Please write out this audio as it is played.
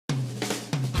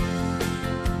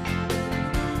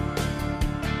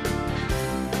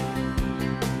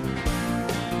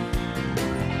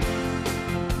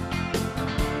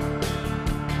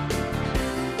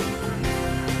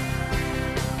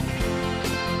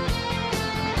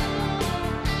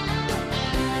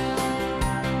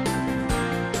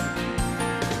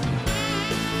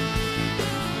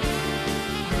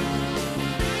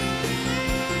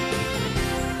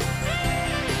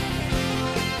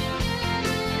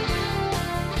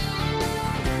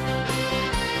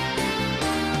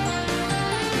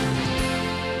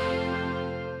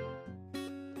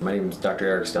My name is Dr.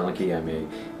 Eric Stelinke. I'm a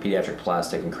pediatric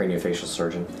plastic and craniofacial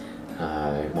surgeon.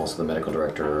 I'm also the medical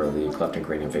director of the cleft and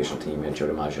craniofacial team at Joe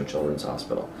DiMaggio Children's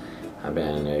Hospital. I've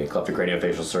been a cleft and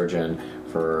craniofacial surgeon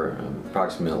for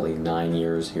approximately 9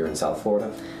 years here in South Florida.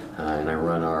 And I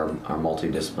run our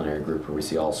multidisciplinary group where we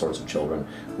see all sorts of children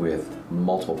with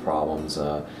multiple problems,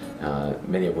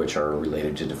 many of which are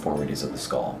related to deformities of the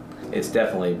skull. It's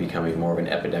definitely becoming more of an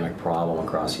epidemic problem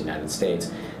across the United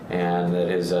States, and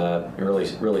it has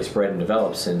really spread and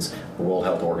developed since the World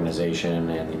Health Organization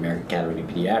and the American Academy of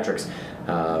Pediatrics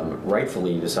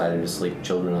rightfully decided to sleep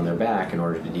children on their back in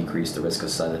order to decrease the risk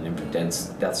of sudden infant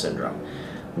death syndrome.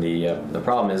 The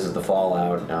problem is the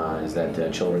fallout is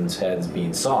that children's heads,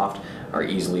 being soft, are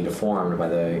easily deformed by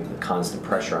the constant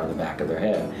pressure on the back of their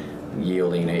head,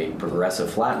 yielding a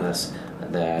progressive flatness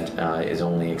that is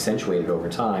only accentuated over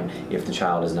time if the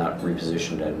child is not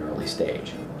repositioned at an early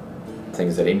stage.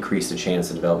 Things that increase the chance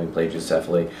of developing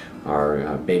plagiocephaly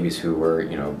are babies who were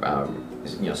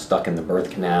stuck in the birth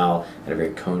canal, had a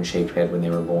very cone-shaped head when they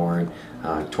were born,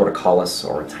 torticollis,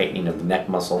 or a tightening of the neck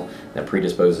muscle that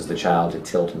predisposes the child to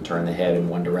tilt and turn the head in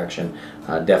one direction,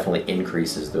 definitely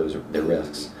increases the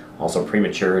risks. Also,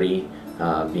 prematurity,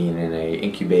 being in an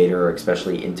incubator, or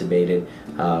especially intubated,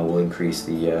 will increase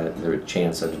the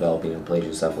chance of developing a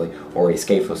plagiocephaly or a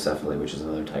scaphocephaly, which is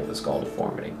another type of skull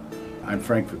deformity. I'm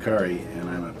Frank Vicari, and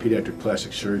I'm a pediatric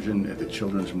plastic surgeon at the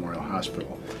Children's Memorial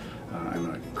Hospital.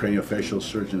 I'm a craniofacial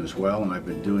surgeon as well, and I've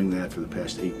been doing that for the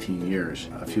past 18 years.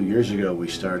 A few years ago, we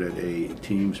started a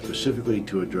team specifically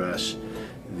to address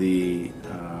the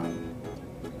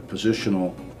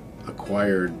positional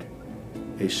acquired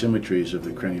asymmetries of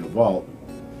the cranial vault,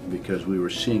 because we were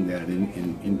seeing that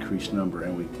in increased number,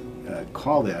 and we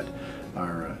call that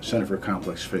our Center for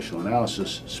Complex Facial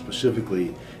Analysis,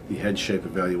 specifically the Head Shape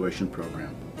Evaluation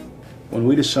Program. When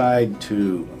we decide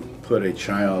to put a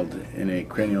child in a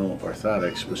cranial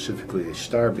orthotic, specifically a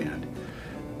STAR band,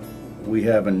 we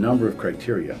have a number of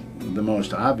criteria. The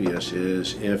most obvious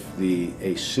is if the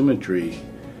asymmetry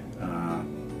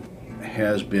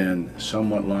has been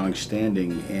somewhat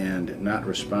long-standing and not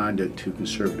responded to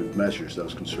conservative measures.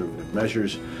 Those conservative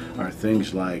measures are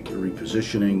things like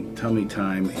repositioning, tummy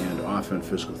time, and often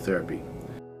physical therapy.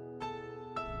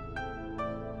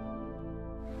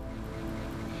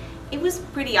 It was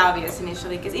pretty obvious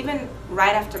initially, because even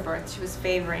right after birth she was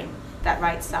favoring that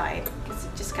right side, because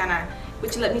it just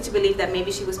which led me to believe that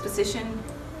maybe she was positioned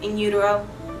in utero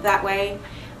that way.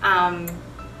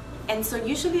 And so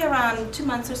usually around 2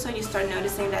 months or so you start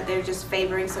noticing that they're just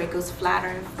favoring, so it goes flatter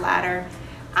and flatter.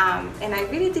 And I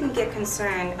really didn't get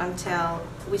concerned until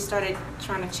we started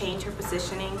trying to change her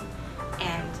positioning,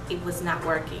 and it was not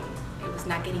working. It was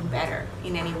not getting better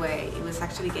in any way. It was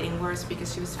actually getting worse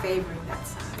because she was favoring that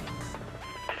side.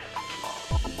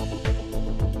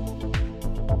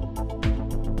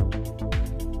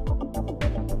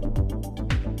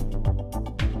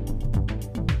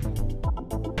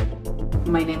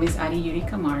 My name is Ari Yuri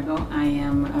Camargo. I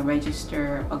am a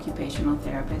registered occupational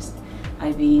therapist.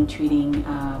 I've been treating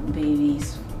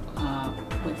babies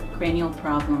with cranial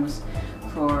problems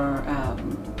for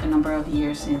a number of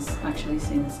years, since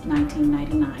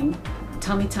 1999.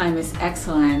 Tummy time is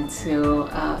excellent to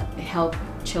help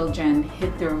children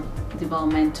hit their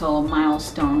developmental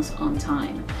milestones on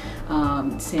time,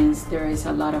 since there is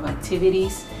a lot of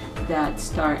activities that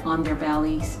start on their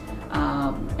bellies.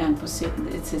 And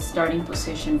it's a starting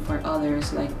position for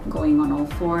others, like going on all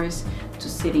fours to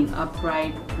sitting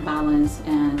upright, balance,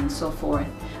 and so forth.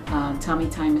 Tummy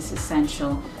time is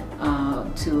essential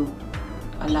to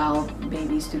allow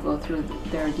babies to go through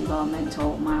their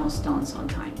developmental milestones on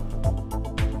time.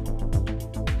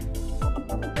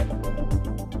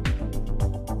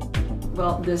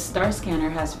 Well, the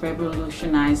STARscanner has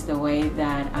revolutionized the way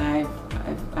that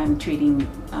I'm treating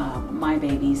my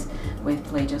babies with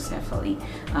plagiocephaly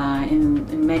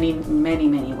in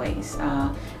many ways.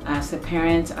 As a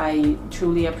parent, I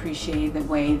truly appreciate the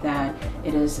way that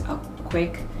it is a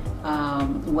quick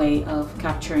way of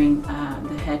capturing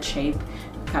the head shape,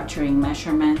 capturing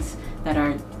measurements that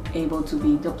are able to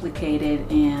be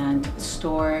duplicated and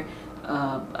stored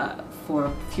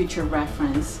for future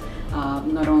reference,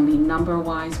 not only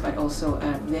number-wise, but also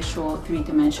a visual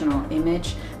three-dimensional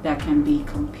image that can be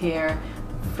compared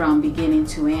from beginning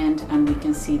to end, and we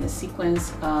can see the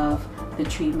sequence of the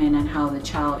treatment and how the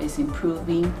child is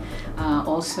improving.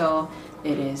 Also,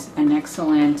 it is an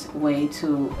excellent way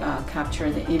to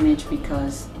capture the image,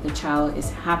 because the child is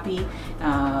happy,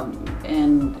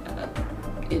 and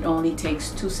it only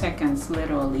takes 2 seconds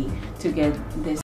literally to get this